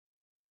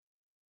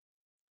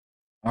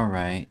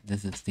Alright,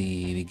 this is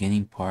the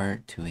beginning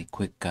part to a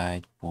quick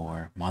guide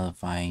for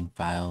modifying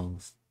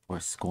files for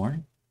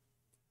Scorn.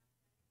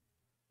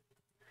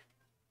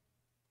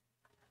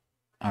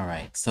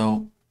 Alright,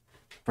 so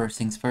first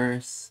things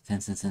first,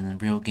 since it's in a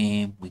real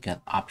game, we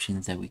got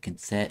options that we can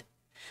set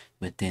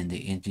within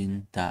the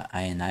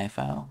engine.ini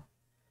file.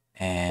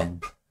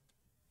 And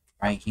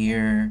right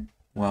here,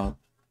 well,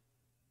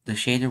 the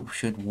shader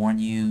should warn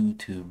you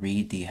to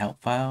read the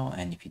help file,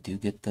 and if you do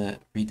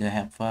read the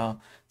help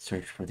file,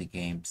 search for the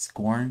game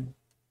Scorn,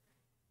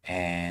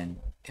 and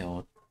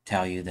it'll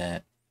tell you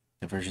that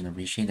the version of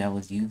Reshade that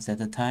was used at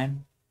the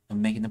time of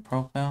making the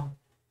profile,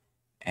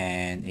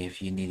 and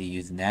if you need to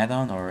use an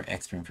add-on or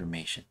extra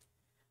information.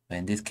 But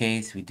in this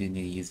case, we do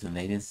need to use the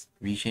latest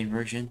Reshade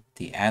version,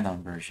 the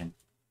add-on version,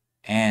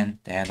 and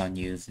the add-on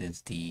used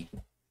is the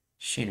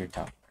shader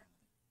toggler.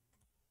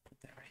 Put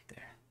that right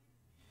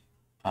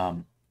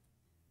there.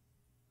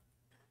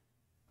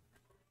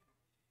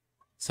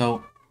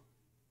 So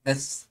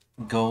let's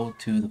go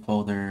to the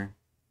folder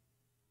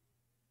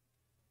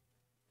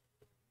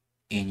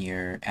in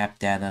your app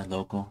data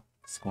local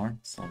Scorn.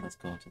 So let's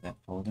go to that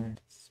folder.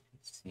 Let's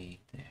see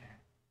there.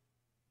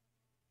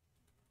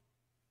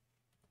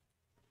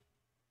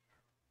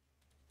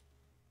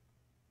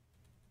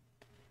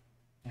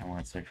 And we're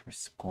going to search for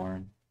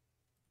Scorn.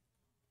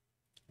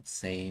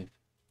 Save,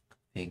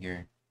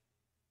 configure,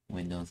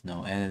 Windows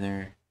no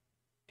editor,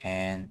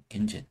 and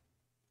engine.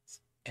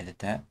 Let's edit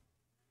that.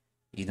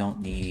 You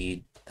don't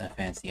need a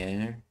fancy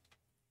editor.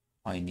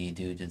 All you need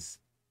to do is just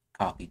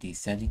copy these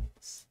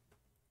settings.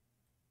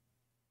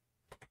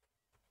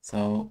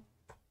 So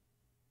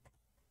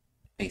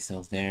paste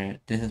those there.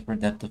 This is for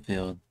depth of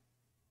field,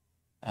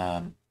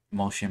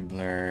 motion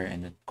blur,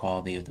 and the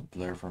quality of the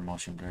blur for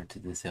motion blur to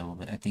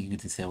disable it. I think you can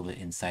disable it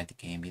inside the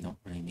game. You don't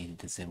really need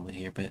to disable it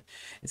here, but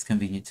it's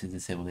convenient to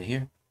disable it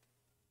here.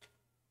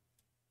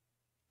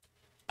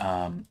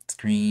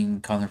 Screen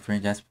color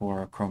fringe, that's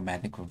for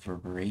chromatic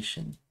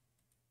reverberation.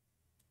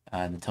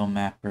 The tone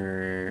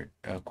mapper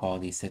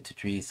quality is set to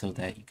 3 so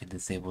that you can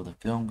disable the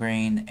film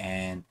grain,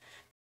 and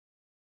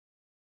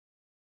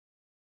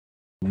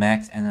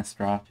max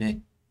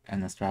anastrophe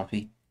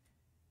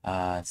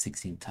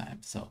 16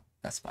 times, so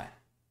that's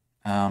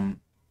fine.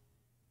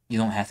 You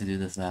don't have to do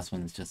this last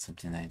one, it's just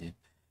something I do.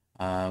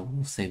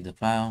 We'll save the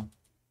file,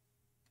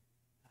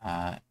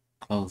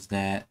 close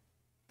that.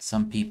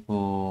 Some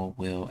people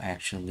will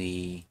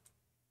actually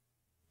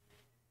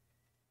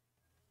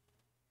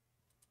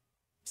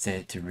set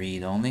it to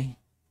read only.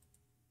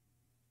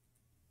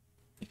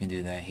 You can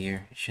do that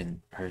here, it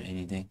shouldn't hurt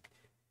anything.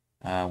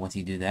 Once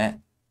you do that,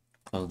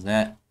 close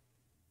that,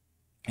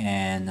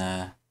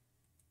 and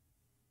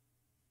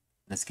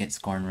let's get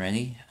Scorn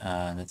ready.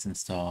 Let's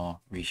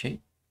install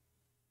Reshape.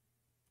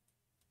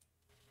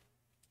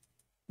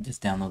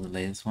 Just download the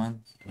latest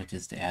one, which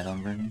is the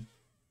add-on version.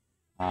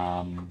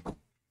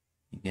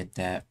 You get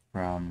that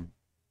from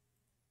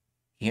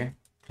here.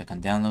 Click on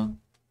download,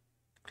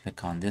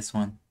 click on this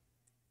one,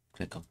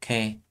 click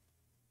OK,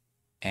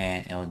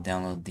 and it'll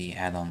download the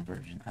add-on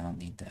version. I don't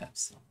need that,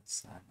 so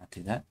let's not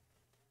do that.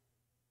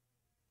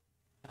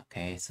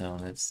 Okay, so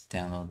let's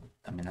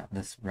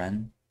let's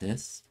run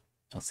this.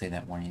 I'll say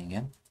that warning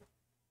again.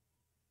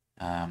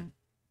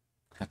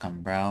 Click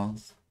on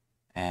browse,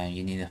 and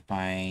you need to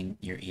find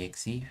your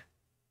exe.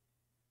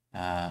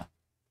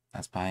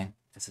 That's fine.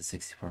 It's a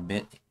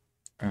 64-bit.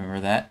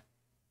 Remember that.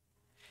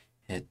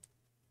 Hit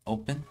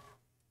open.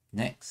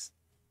 Next,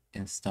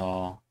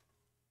 install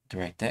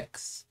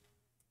DirectX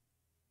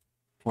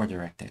for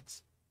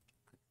DirectX.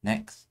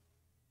 Next.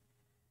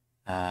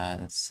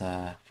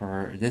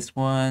 For this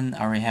one,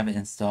 I already have it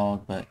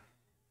installed, but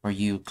for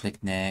you,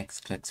 click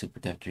next, click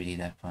SuperDev 3D,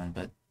 that fun,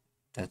 but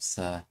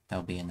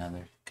that'll be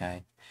another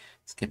guide.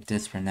 Skip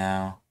this for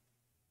now.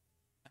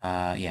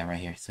 Yeah, right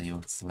here. So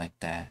you'll select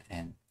that,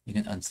 and you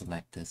can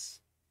unselect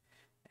this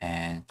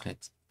and click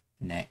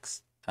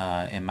next.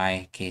 In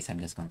my case, I'm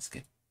just gonna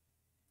skip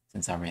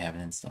since I already have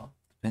it installed.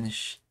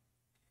 Finish.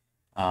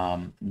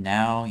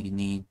 Now you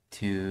need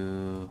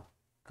to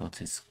go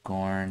to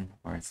Scorn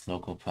where it's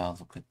local files.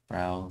 We'll click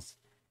browse.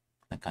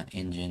 Click on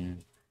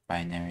engine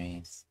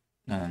binaries.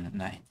 No,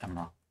 I'm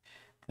wrong.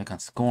 Click on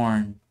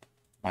Scorn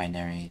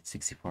binary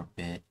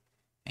 64-bit,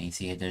 and you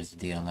see there's a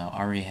DLL. I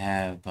already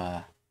have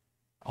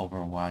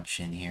Overwatch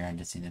in here. I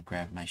just need to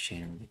grab my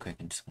shader really quick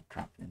and just gonna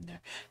drop it in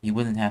there. You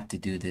wouldn't have to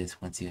do this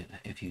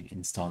if you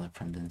install it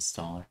from the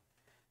installer.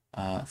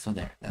 So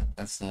there,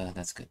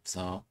 that's good.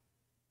 So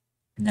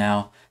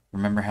now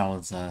remember how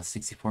it's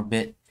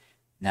 64-bit.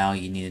 Now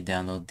you need to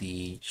download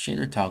the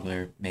shader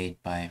toggler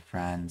made by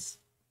Franz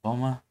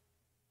Boma,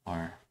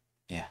 or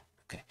yeah,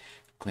 okay.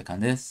 Click on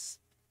this.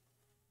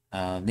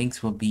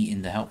 Links will be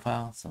in the help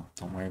file, so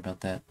don't worry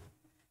about that.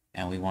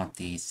 And we want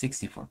the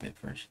 64-bit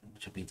version,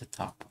 which will be the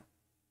top one.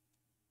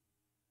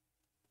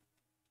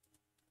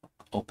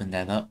 Open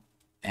that up,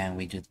 and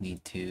we just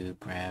need to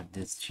grab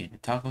this shader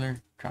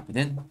toggler, drop it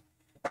in,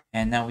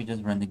 and now we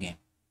just run the game.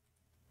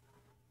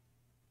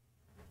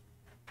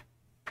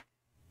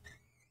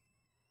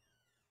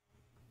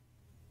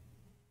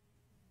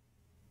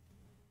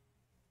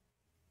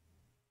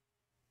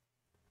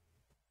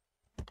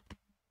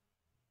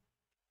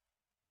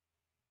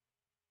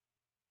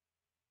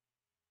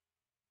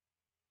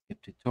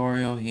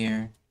 tutorial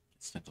here.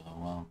 Let's look a little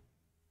well.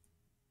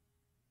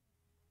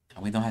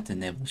 And we don't have to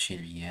enable the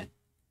shader yet.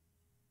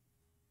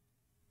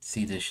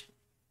 See the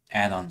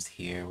add-ons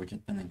here. We're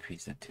just gonna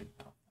increase that to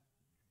about.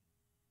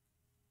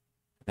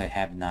 I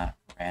have not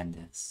ran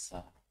this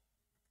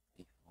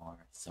before,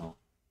 so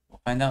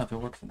we'll find out if it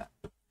works or not.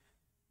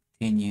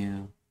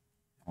 Continue.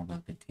 I'm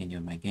gonna continue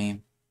my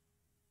game.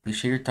 The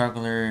shader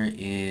toggler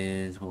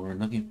is what we're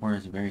looking for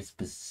is a very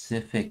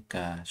specific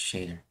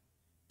shader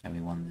that we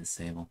want to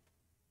disable.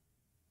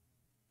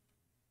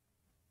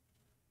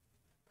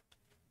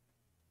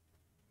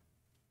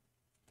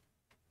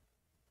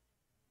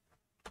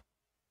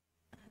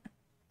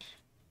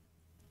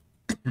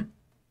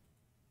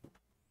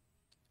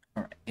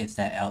 Or it's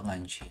that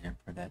outline shader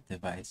for that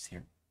device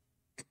here.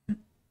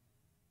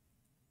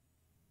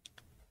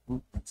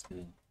 Ooh, let's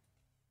do.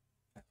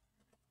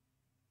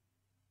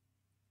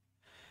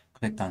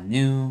 Clicked on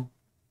new.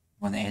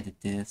 Want to edit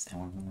this,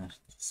 and we're gonna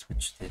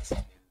switch this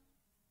to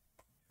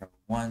Control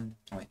 1.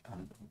 Oh, wait,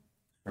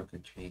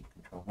 shortcut tree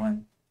Control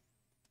 1.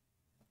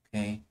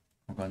 Okay,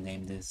 we're gonna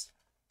name this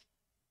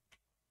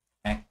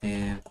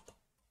active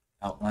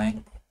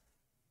outline.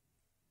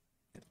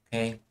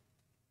 Okay.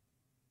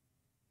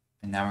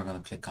 And now we're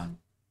going to click on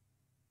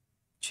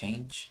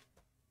change.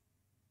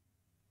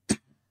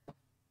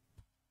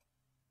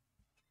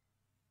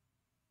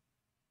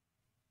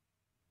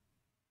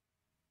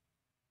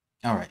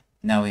 All right,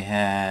 now we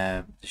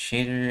have the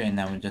shader, and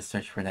now we just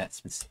search for that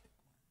specific one.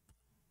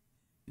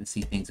 You'll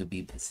see things will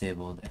be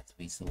disabled as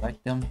we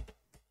select them.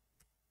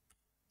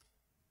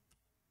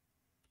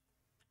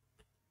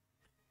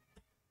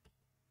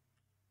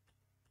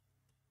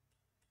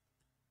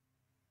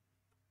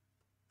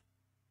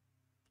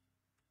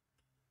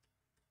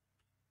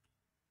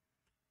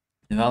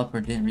 The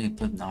developer didn't really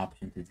put an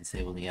option to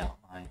disable the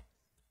outline,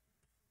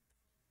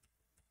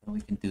 so we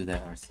can do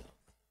that ourselves.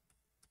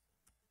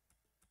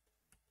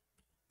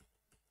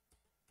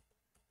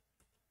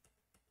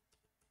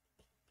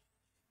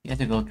 You have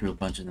to go through a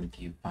bunch of them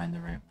till you find the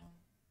right one.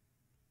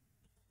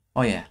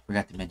 Oh yeah,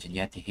 forgot to mention,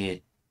 you have to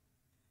hit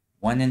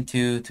 1 and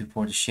 2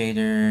 for the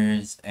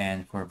shaders,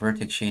 and for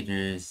vertex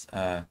shaders,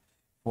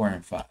 4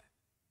 and 5.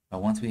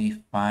 But once we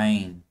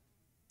find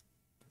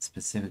a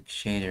specific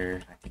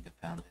shader, I think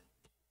I found it.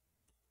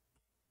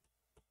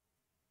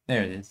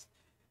 There it is.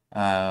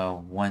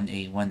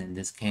 181 in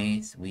this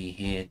case. We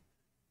hit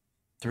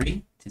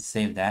 3 to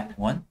save that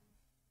one,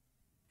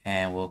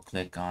 and we'll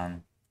click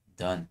on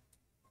done.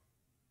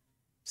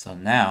 So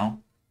now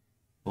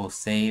we'll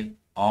save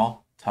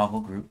all toggle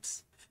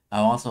groups.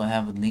 I'll also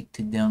have a link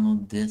to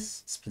download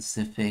this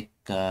specific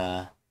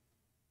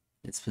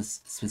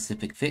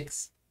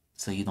fix,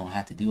 so you don't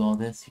have to do all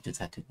this. You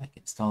just have to like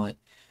install it.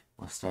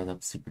 We'll start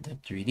up SuperDev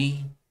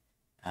 3D.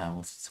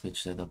 We'll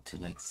switch that up to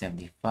like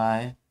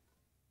 75.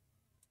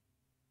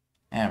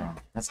 Wrong.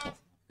 That's good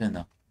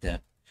enough.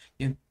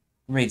 You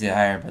raise it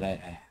higher, but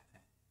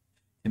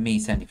to me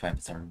 75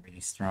 is already really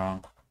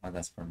strong. Well,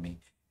 that's for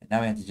me. And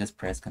now we have to just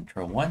press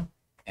Control 1,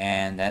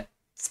 and that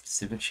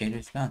specific shader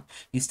is gone.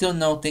 You still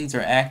know things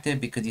are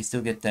active because you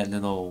still get that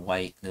little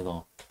white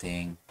little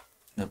thing,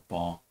 the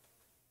ball.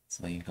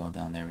 So you go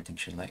down there, everything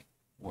should like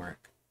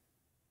work.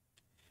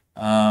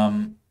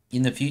 In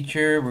the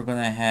future, we're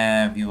gonna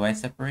have UI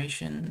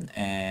separation,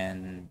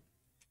 and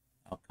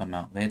I'll come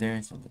out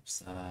later. So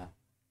let's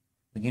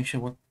the game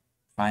should work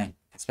fine,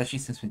 especially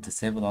since we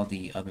disabled all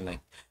the other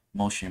like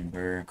motion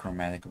blur,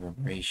 chromatic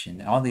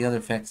aberration. All the other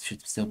effects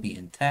should still be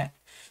intact.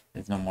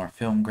 There's no more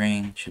film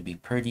grain. Should be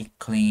pretty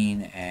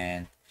clean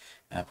and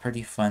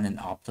pretty fun and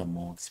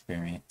optimal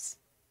experience.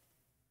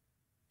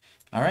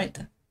 All right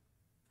then.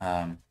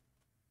 I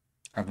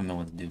don't know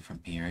what to do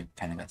from here. I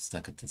kind of got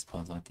stuck at this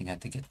puzzle. I think I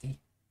have to get I think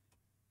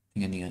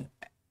I need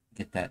to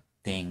get that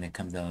thing that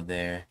comes out of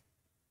there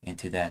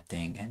into that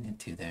thing and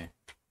into there.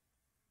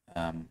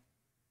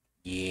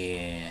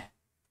 Yeah,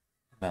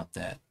 about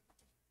that.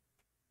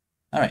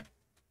 All right.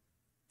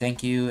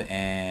 Thank you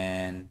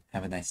and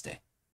have a nice day.